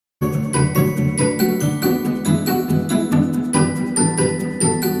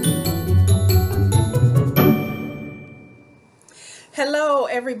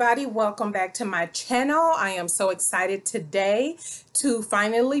everybody, welcome back to my channel. I am so excited today to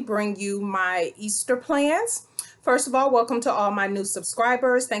finally bring you my Easter plans. First of all, welcome to all my new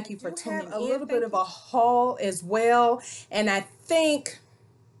subscribers. Thank you for tuning in. A little bit of a haul as well, and I think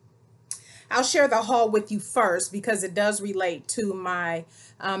I'll share the haul with you first because it does relate to my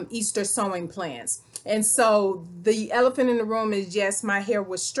Easter sewing plans. And so the elephant in the room is, yes, my hair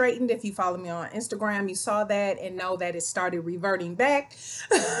was straightened. If you follow me on Instagram, you saw that and know that it started reverting back.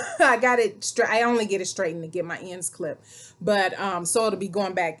 I got it I only get it straightened to get my ends clipped, but so it'll be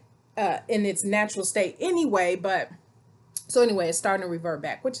going back in its natural state anyway. But so anyway, it's starting to revert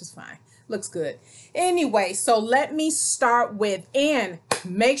back, which is fine. Looks good. Anyway, so let me start with, and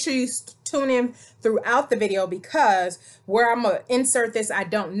make sure you tune in throughout the video because where I'm going to insert this, I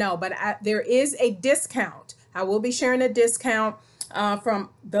don't know, but there is a discount. I will be sharing a discount from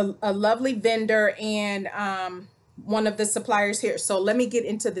a lovely vendor and one of the suppliers here. So let me get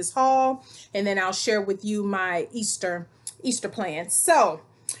into this haul and then I'll share with you my Easter plans. So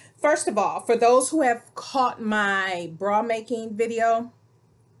first of all, for those who have caught my bra making video,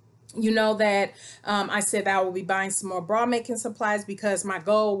 you know that I said that I will be buying some more bra making supplies because my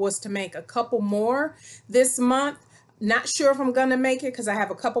goal was to make a couple more this month. Not sure if I'm going to make it because I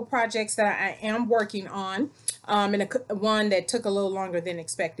have a couple projects that I am working on and one that took a little longer than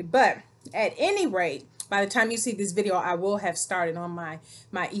expected. But at any rate, by the time you see this video, I will have started on my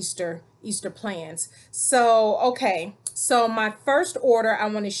Easter plans. So, okay. So my first order I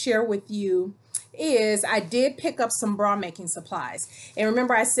want to share with you is I did pick up some bra making supplies. And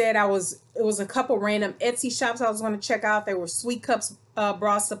remember I said it was a couple random Etsy shops I was going to check out. They were Sweet Cups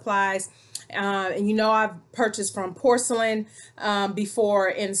bra supplies. And you know I've purchased from Porcelain before,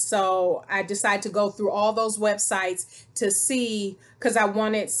 and so I decided to go through all those websites to see, because I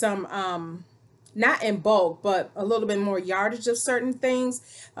wanted some not in bulk but a little bit more yardage of certain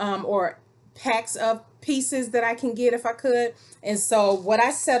things or packs of pieces that I can get if I could. And so what I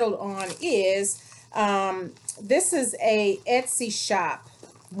settled on is this is a Etsy shop.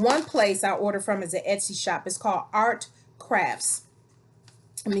 One place I order from is an Etsy shop. It's called Art Crafts.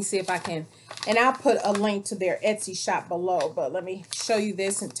 Let me see if I can, and I'll put a link to their Etsy shop below, but let me show you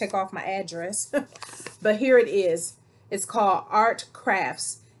this and take off my address. But here it is. It's called Art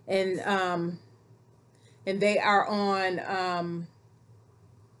Crafts, and they are on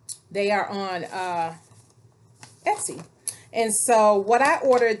Etsy. And so what I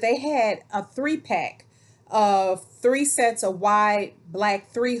ordered, they had a 3-pack of 3 sets of wide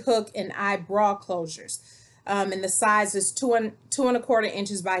black 3-hook and eye bra closures. And the size is 2 1/4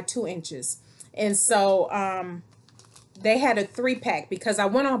 inches by 2 inches. And so they had a 3-pack because I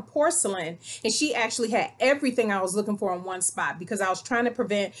went on Porcelain and she actually had everything I was looking for in one spot, because I was trying to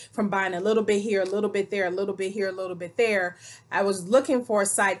prevent from buying a little bit here, a little bit there, a little bit here, a little bit there. I was looking for a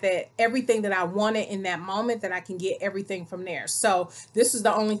site that everything that I wanted in that moment, that I can get everything from there. So this is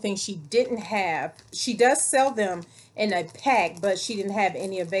the only thing she didn't have. She does sell them in a pack, but she didn't have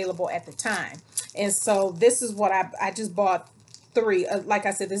any available at the time. And so this is what I just bought 3. Like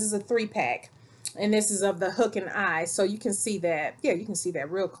I said, this is a 3-pack. And this is of the hook and eye, so you can see that. Yeah, you can see that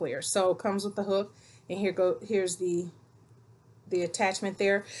real clear. So it comes with the hook, and here's the attachment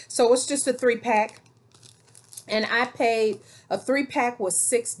there. So it's just a 3-pack, and I paid, a 3-pack was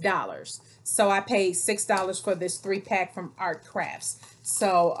 $6. So I paid $6 for this 3-pack from Art Crafts.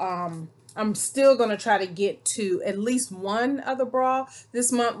 So I'm still gonna try to get to at least one other bra this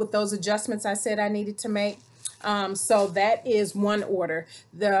month with those adjustments I said I needed to make. So that is one order.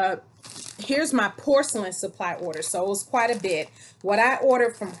 Here's my Porcelain supply order. So it was quite a bit. What I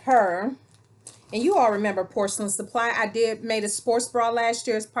ordered from her, and you all remember Porcelain Supply. I made a sports bra last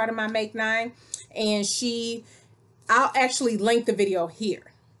year as part of my Make 9. And I'll actually link the video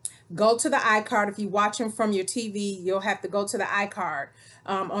here. Go to the iCard. If you're watching from your TV, you'll have to go to the iCard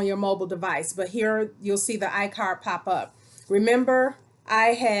on your mobile device. But here you'll see the iCard pop up. Remember,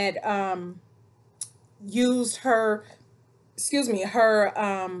 I had used her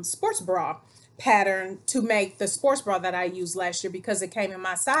sports bra pattern to make the sports bra that I used last year because it came in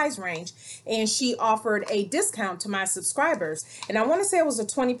my size range, and she offered a discount to my subscribers, and I want to say it was a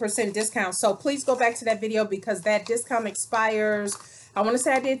 20% discount. So please go back to that video because that discount expires, I want to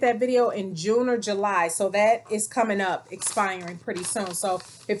say I did that video in June or July, so that is coming up, expiring pretty soon. So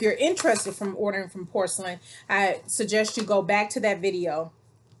if you're interested from ordering from Porcelain, I suggest you go back to that video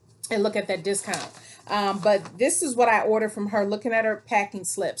and look at that discount. But this is what I ordered from her, looking at her packing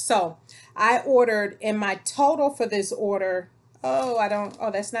slip. So I ordered, in my total for this order,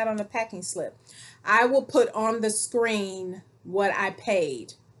 that's not on the packing slip. I will put on the screen what I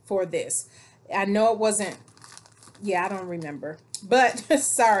paid for this. I know it wasn't, yeah, I don't remember. but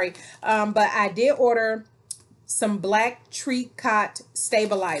sorry. But I did order some black treat cot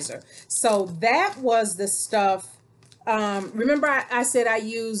stabilizer. So that was the stuff. Remember I said I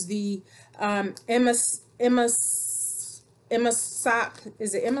used the Emma sock.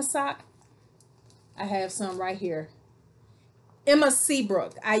 Is it Emma sock? I have some right here. Emma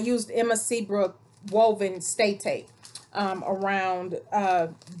Seabrook. I used Emma Seabrook woven stay tape around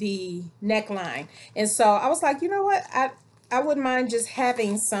the neckline, and so I was like, you know what, I wouldn't mind just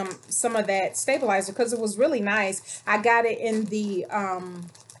having some of that stabilizer because it was really nice. I got it in the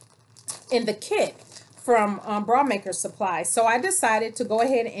kit from Bra Maker Supply, so I decided to go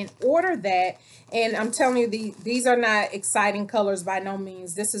ahead and order that. And I'm telling you, these are not exciting colors by no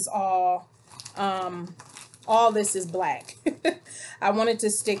means. This is all this is black. I wanted to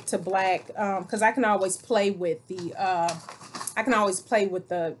stick to black because I can always play with the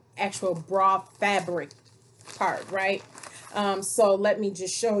actual bra fabric part, right? So let me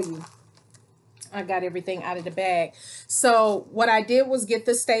just show you. I got everything out of the bag. So what I did was get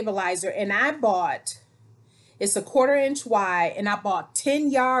the stabilizer, and I bought, it's a 1/4 inch wide, and I bought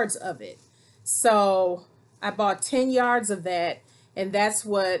 10 yards of it. So I bought 10 yards of that, and that's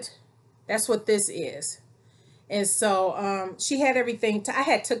what this is. And so she had everything, I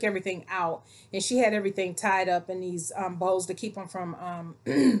had took everything out, and she had everything tied up in these bows to keep them from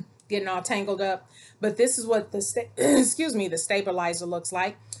getting all tangled up. But this is what the excuse me, the stabilizer looks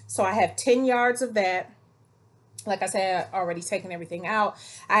like. So I have 10 yards of that. Like I said, I already taken everything out.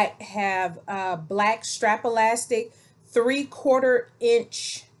 I have black strap elastic, 3/4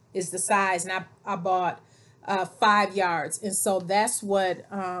 inch is the size, and I bought 5 yards. And so that's what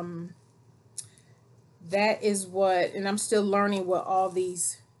that is what, and I'm still learning what all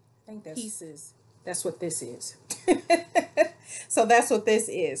these, I think that's pieces, that's what this is. So that's what this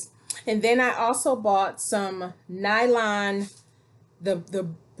is. And then I also bought some nylon, the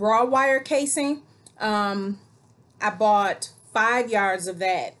bra wire casing. I bought 5 yards of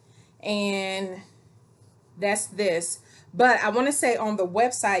that, and that's this. But I want to say on the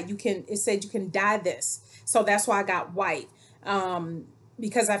website, it said you can dye this. So that's why I got white.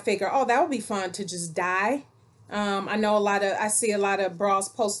 Because I figure, oh, that would be fun to just dye. I know I see a lot of bras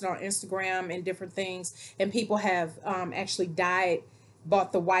posted on Instagram and different things, and people have actually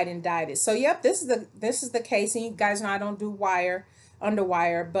bought the white and dyed it. So yep, this is the casing. You guys know I don't do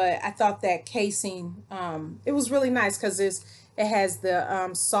underwire, but I thought that casing, it was really nice because it has the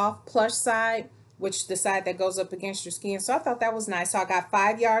soft plush side, which the side that goes up against your skin. So I thought that was nice. So I got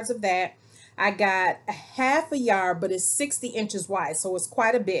 5 yards of that. I got a 1/2 yard, but it's 60 inches wide, so it's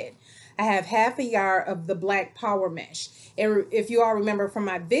quite a bit. I have 1/2 yard of the black power mesh. And if you all remember from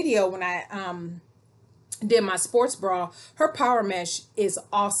my video when I did my sports bra, her power mesh is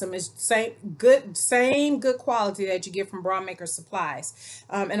awesome. It's same good quality that you get from Bra Maker Supplies,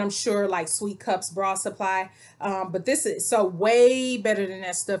 and I'm sure like Sweet Cups Bra Supply, but this is so way better than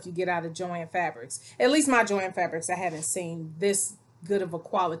that stuff you get out of Joann Fabrics. At least my Joann Fabrics, I haven't seen this good of a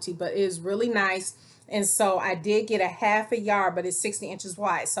quality, but it is really nice. And so I did get a 1/2 yard, but it's 60 inches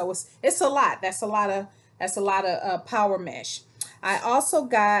wide, so it's a lot. That's a lot of power mesh. I also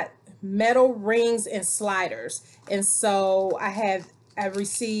got metal rings and sliders, and so I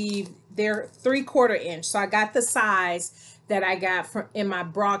received, they're 3/4 inch, so I got the size that I got in my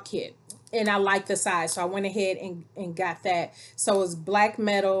bra kit, and I like the size, so I went ahead and got that. So it's black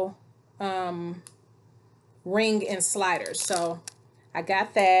metal ring and sliders. So I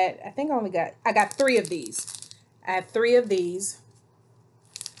got that. I think I got 3 of these. I have 3 of these,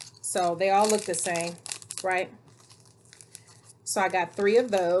 so they all look the same, right? So I got 3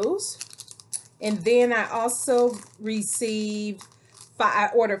 of those. And then I also received, I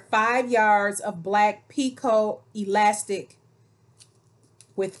ordered 5 yards of black Pico elastic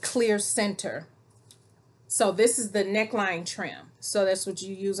with clear center. So this is the neckline trim. So that's what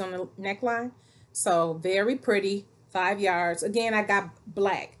you use on the neckline. So very pretty, 5 yards. Again, I got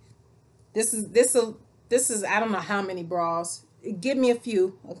black. This is I don't know how many bras. Give me a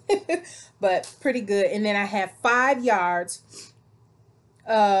few, but pretty good. And then I have 5 yards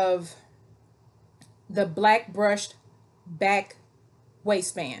of the black brushed back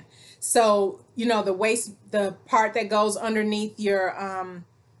waistband. So you know the part that goes underneath your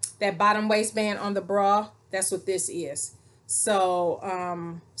that bottom waistband on the bra, that's what this is. So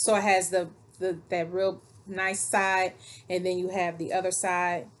so it has that real nice side, and then you have the other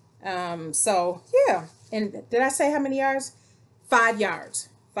side. So yeah, and did I say how many yards? 5 yards.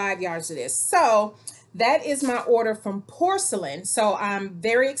 5 yards it is. So that is my order from Porcelain. So I'm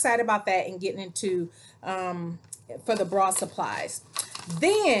very excited about that and getting into for the bra supplies.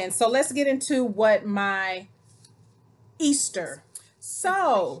 Then, so let's get into what my Easter.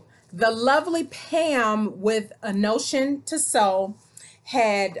 So the lovely Pam with A Notion to Sew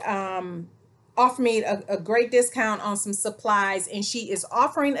had offered me a great discount on some supplies, and she is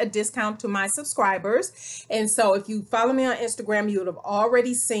offering a discount to my subscribers. And so if you follow me on Instagram, you would have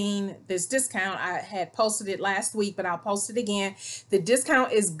already seen this discount. I had posted it last week, but I'll post it again. The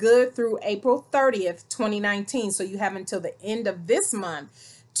discount is good through April 30th, 2019. So you have until the end of this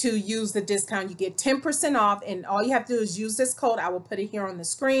month to use the discount. You get 10% off, and all you have to do is use this code. I will put it here on the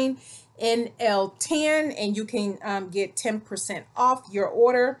screen, NL10, and you can get 10% off your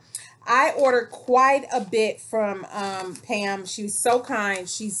order. I ordered quite a bit from Pam. She's so kind.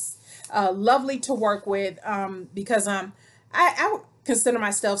 She's lovely to work with because I consider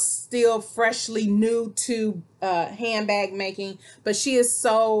myself still freshly new to handbag making, but she is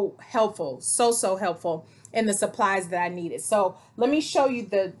so helpful, so helpful in the supplies that I needed. So let me show you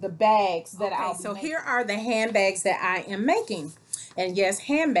the bags that I'll be making. Here are the handbags that I am making. And yes,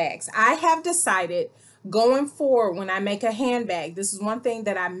 handbags. I have decided going forward, when I make a handbag, this is one thing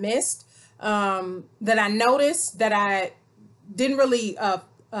that I missed, that I noticed that I didn't really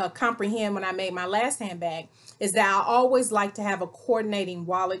comprehend when I made my last handbag, is that I always like to have a coordinating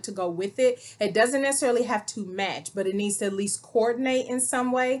wallet to go with it. It doesn't necessarily have to match, but it needs to at least coordinate in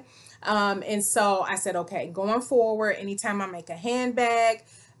some way. And so I said, okay, going forward, anytime I make a handbag,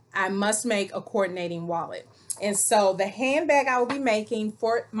 I must make a coordinating wallet. And so the handbag I will be making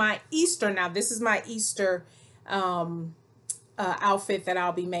for my Easter, now this is my Easter outfit that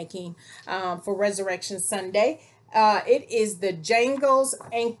I'll be making for Resurrection Sunday. It is the Jangles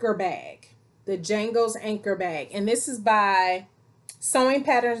Anchor Bag. The Jangles Anchor Bag. And this is by Sewing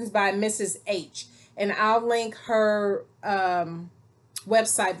Patterns by Mrs. H. And I'll link her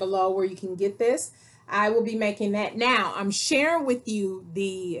website below where you can get this. I will be making that. Now, I'm sharing with you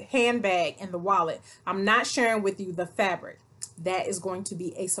the handbag and the wallet. I'm not sharing with you the fabric. That is going to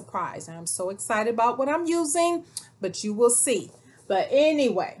be a surprise. I'm so excited about what I'm using, but you will see. But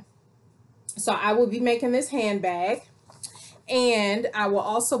anyway, so I will be making this handbag, and I will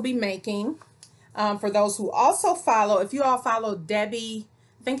also be making, for those who also follow, if you all follow Debbie,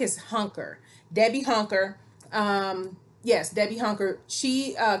 I think it's Hunker, Debbie Hunker, yes, Debbie Hunker,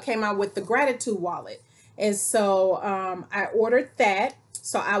 she came out with the gratitude wallet. And so I ordered that.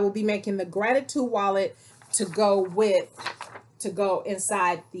 So I will be making the gratitude wallet to go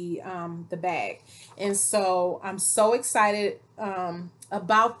inside the bag. And so I'm so excited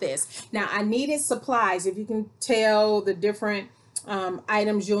about this. Now I needed supplies, if you can tell the different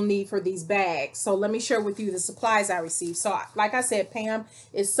items you'll need for these bags. So let me share with you the supplies I received. So like I said, Pam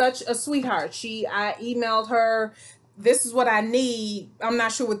is such a sweetheart. I emailed her, this is what I need, I'm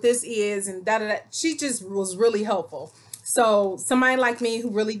not sure what this is, and da-da-da. She just was really helpful. So somebody like me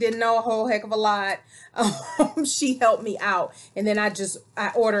who really didn't know a whole heck of a lot, she helped me out. And then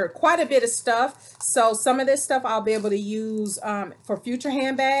I ordered quite a bit of stuff. So some of this stuff I'll be able to use for future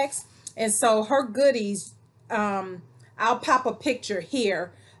handbags. And so her goodies, I'll pop a picture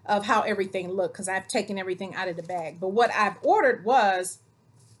here of how everything looked, because I've taken everything out of the bag. But what I've ordered was,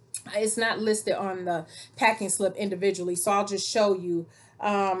 it's not listed on the packing slip individually, so I'll just show you.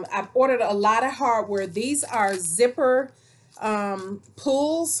 I've ordered a lot of hardware. These are zipper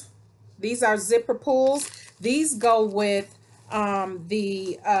pulls. These are zipper pulls. These go with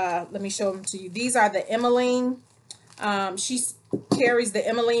let me show them to you. These are the Emmeline. She carries the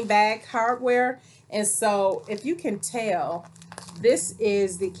Emmeline bag hardware. And so if you can tell, this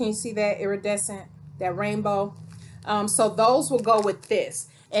is can you see that iridescent, that rainbow? So those will go with this.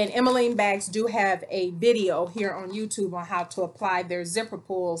 And Emmeline bags do have a video here on YouTube on how to apply their zipper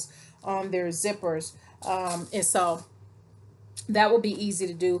pulls on their zippers. And so that will be easy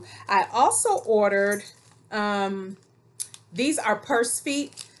to do. I also ordered, these are purse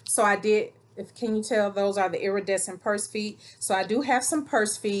feet. So I did, can you tell, those are the iridescent purse feet. So I do have some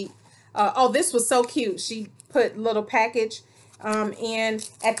purse feet. Oh, this was so cute. She put little package in.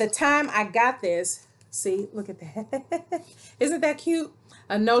 At the time I got this, see, look at that. Isn't that cute?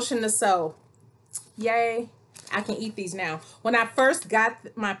 A Notion to Sew. Yay. I can eat these now. When I first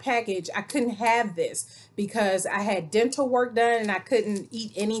got my package, I couldn't have this because I had dental work done and I couldn't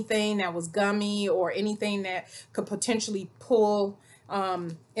eat anything that was gummy or anything that could potentially pull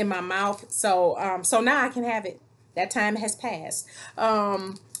in my mouth. So so now I can have it. That time has passed.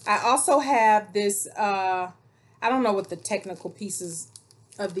 I also have this, I don't know what the technical pieces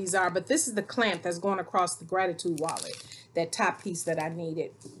of these are, but this is the clamp that's going across the gratitude wallet, that top piece that I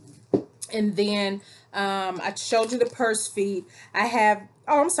needed. And then I showed you the purse feet. I have,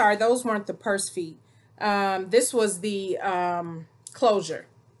 oh, I'm sorry, those weren't the purse feet. This was the closure.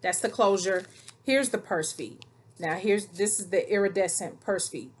 That's the closure. Here's the purse feet. Now this is the iridescent purse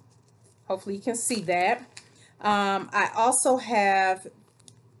feet. Hopefully you can see that. I also have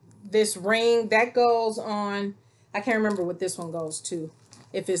this ring that goes on, I can't remember what this one goes to,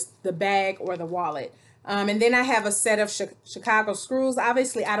 if it's the bag or the wallet. And then I have a set of Chicago screws.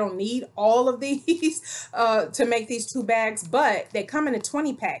 Obviously, I don't need all of these to make these 2 bags, but they come in a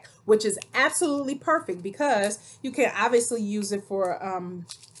 20 pack, which is absolutely perfect because you can obviously use it for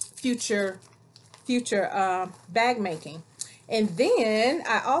future bag making. And then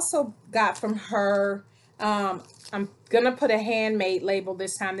I also got from her, I'm gonna put a handmade label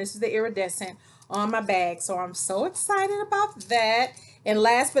this time. This is the iridescent on my bag, so I'm so excited about that. And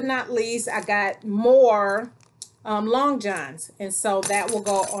last but not least, I got more long johns, and so that will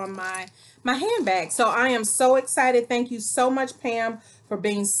go on my handbag. So I am so excited. Thank you so much, Pam, for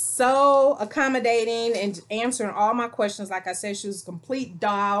being so accommodating and answering all my questions. Like I said, she was a complete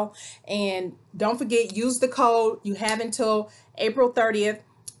doll. And don't forget, use the code. You have until April 30th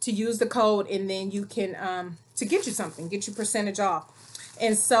to use the code, and then you can to get you something, get you percentage off.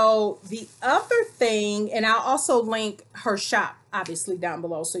 And so the other thing, and I'll also link her shop obviously down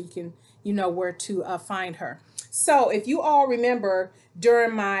below so you know where to find her. So if you all remember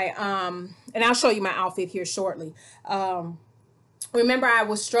during my and I'll show you my outfit here shortly. Remember I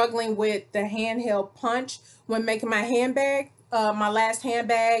was struggling with the handheld punch when making my handbag, my last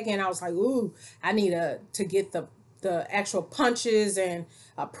handbag, and I was like, ooh, I need to get the actual punches and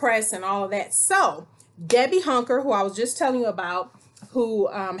press and all of that. So Debbie Hunker, who I was just telling you about, who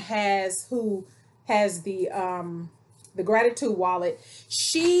has the gratitude wallet,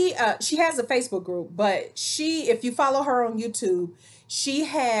 she has a Facebook group, but if you follow her on YouTube, she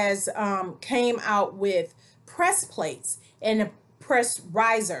has came out with press plates and a press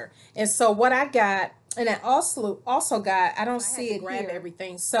riser. And so what I got, and I also got, I don't see it grab here.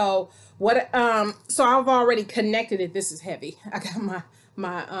 Everything. So what so I've already connected it. This is heavy. I got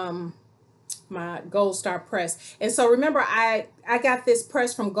my Gold Star press. And so remember, I got this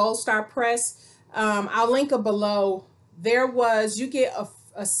press from Gold Star Press. I'll link it below. You get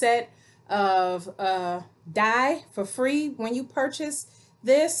a set of dye for free when you purchase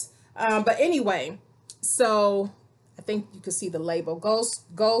this. But anyway, so I think you can see the label,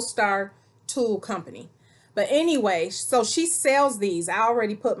 Gold Star Tool Company. But anyway, so she sells these. I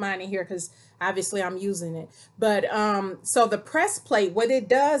already put mine in here because obviously I'm using it. But so the press plate, what it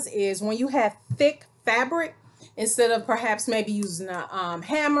does is when you have thick fabric, instead of perhaps maybe using a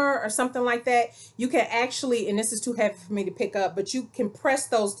hammer or something like that, you can actually, and this is too heavy for me to pick up, but you can press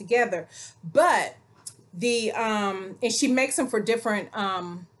those together. But and she makes them for different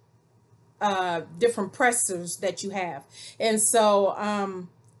pressers that you have. And so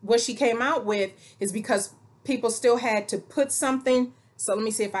what she came out with is, because people still had to put something. So let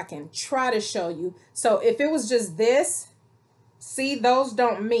me see if I can try to show you. So if it was just this, see, those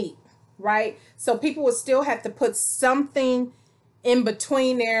don't meet, right? So people would still have to put something in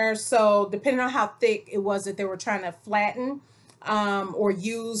between there. So depending on how thick it was that they were trying to flatten or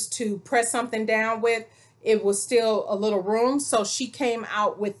use to press something down with, it was still a little room. So she came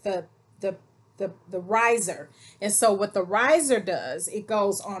out with the riser. And so what the riser does, it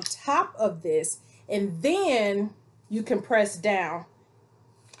goes on top of this, and then you can press down,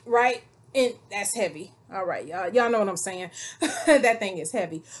 right? And that's heavy. All right, y'all know what I'm saying. That thing is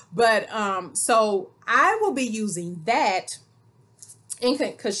heavy. But so I will be using that,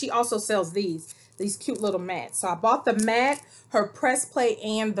 because she also sells these cute little mats. So I bought the mat, her press plate,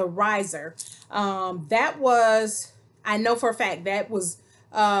 and the riser. That was, I know for a fact that was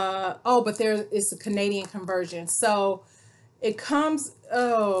but it's a Canadian conversion. So it comes,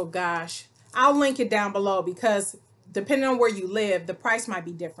 oh gosh, I'll link it down below, because depending on where you live, the price might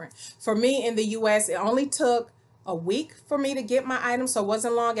be different. For me in the US, it only took a week for me to get my item, so it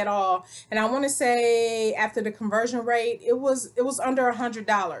wasn't long at all. And I want to say after the conversion rate, it was under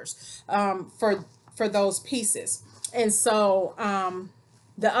 $100 for those pieces. And so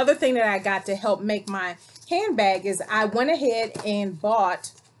the other thing that I got to help make my handbag is I went ahead and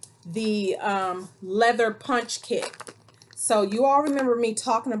bought the leather punch kit. So you all remember me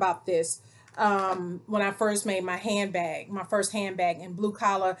talking about this when I first made my handbag, my first handbag in Blue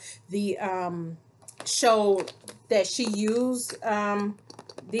Collar. The showed that she used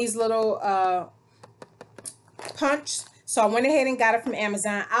these little punch. So I went ahead and got it from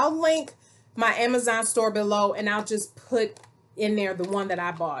Amazon. I'll link my Amazon store below, and I'll just put in there the one that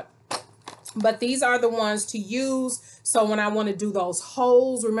I bought. But these are the ones to use. So when I want to do those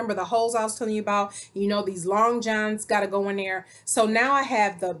holes, remember the holes I was telling you about, you know, these long johns got to go in there. So now I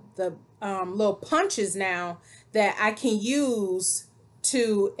have the little punches now that I can use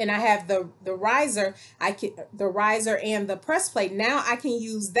and I have the riser. The riser and the press plate. Now I can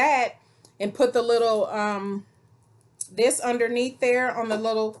use that and put the little this underneath there on the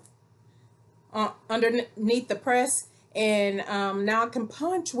little underneath the press, and now I can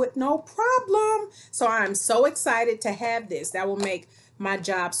punch with no problem. So I'm so excited to have this. That will make my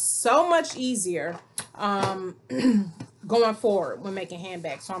job so much easier going forward when making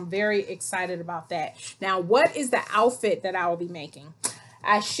handbags. So I'm very excited about that. Now, what is the outfit that I will be making?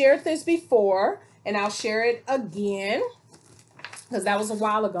 I shared this before, and I'll share it again because that was a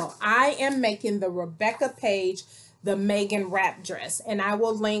while ago. I am making the Rebecca Page, the Megan wrap dress, and I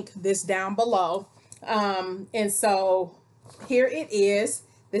will link this down below. And so here it is.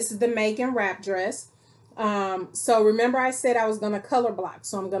 This is the Megan wrap dress. So remember I said I was going to color block.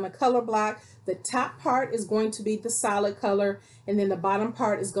 So I'm going to color block. The top part is going to be the solid color, and then the bottom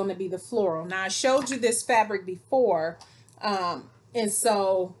part is going to be the floral. Now I showed you this fabric before, and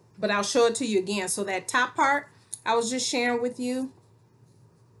so, but I'll show it to you again. So that top part I was just sharing with you,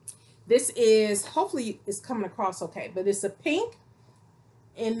 this is, hopefully it's coming across okay, but it's a pink,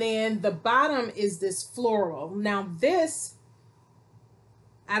 and then the bottom is this floral. Now this,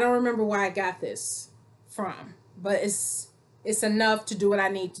 I don't remember where I got this from, but it's enough to do what I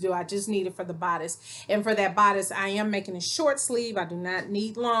need to do. I just need it for the bodice, and for that bodice I am making a short sleeve. I do not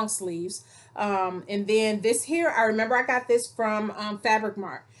need long sleeves. And then this here, I remember I got this from Fabric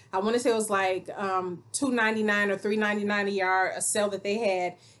Mart. I want to say it was like $2.99 or $3.99 a yard, a sale that they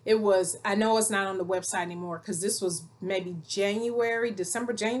had. It was, I know it's not on the website anymore because this was maybe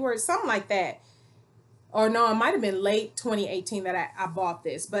December, January, something like that. Or no, it might have been late 2018 that I bought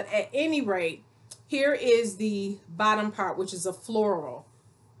this. But at any rate, here is the bottom part, which is a floral.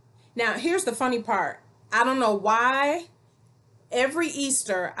 Now, here's the funny part. I don't know why every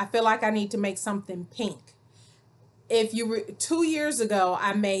Easter I feel like I need to make something pink. If you were 2 years ago,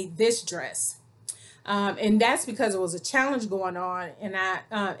 I made this dress. And that's because it was a challenge going on, and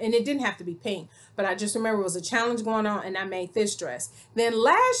and it didn't have to be pink, but I just remember it was a challenge going on, and I made this dress. Then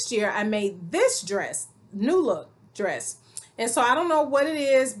last year I made this dress, new look dress. And so I don't know what it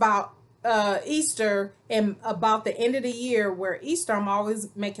is about Easter and about the end of the year, where Easter I'm always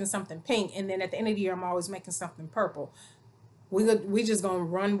making something pink, and then at the end of the year I'm always making something purple. We just gonna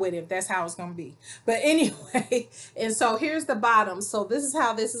run with it. That's how it's gonna be. But anyway, and so here's the bottom. So this is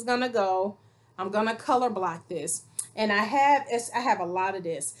how this is gonna go. I'm gonna color block this, and I have a lot of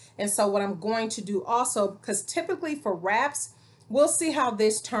this. And so what I'm going to do also, because typically for wraps, we'll see how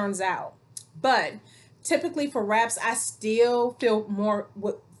this turns out, but typically for wraps I still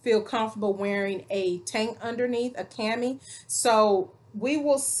feel comfortable wearing a tank underneath, a cami. So we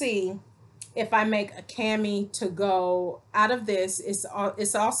will see if I make a cami to go out of this.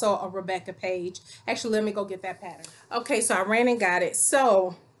 It's also a Rebecca Page. Actually, let me go get that pattern. Okay, so I ran and got it.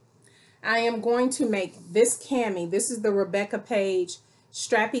 So I am going to make this cami. This is the Rebecca Page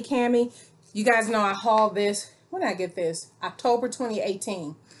strappy cami. You guys know I hauled this. When did I get this? October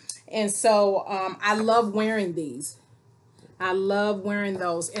 2018. And so I love wearing these. I love wearing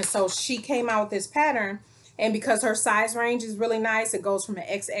those. And so she came out with this pattern, and because her size range is really nice, it goes from an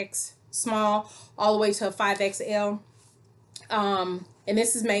XX small all the way to a 5XL. And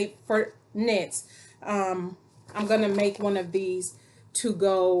this is made for knits. I'm gonna make one of these to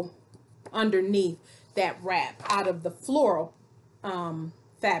go underneath that wrap out of the floral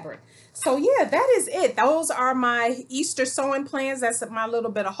fabric. So yeah, that is it. Those are my Easter sewing plans. That's my little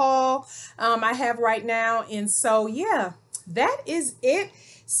bit of haul I have right now. And so yeah, that is it.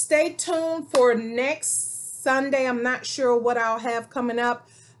 Stay tuned for next Sunday. I'm not sure what I'll have coming up.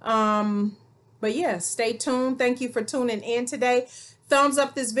 But yeah, stay tuned. Thank you for tuning in today. Thumbs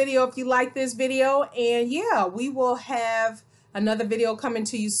up this video if you like this video. And yeah, we will have another video coming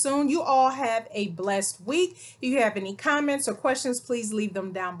to you soon. You all have a blessed week. If you have any comments or questions, please leave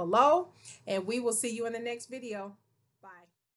them down below. And we will see you in the next video.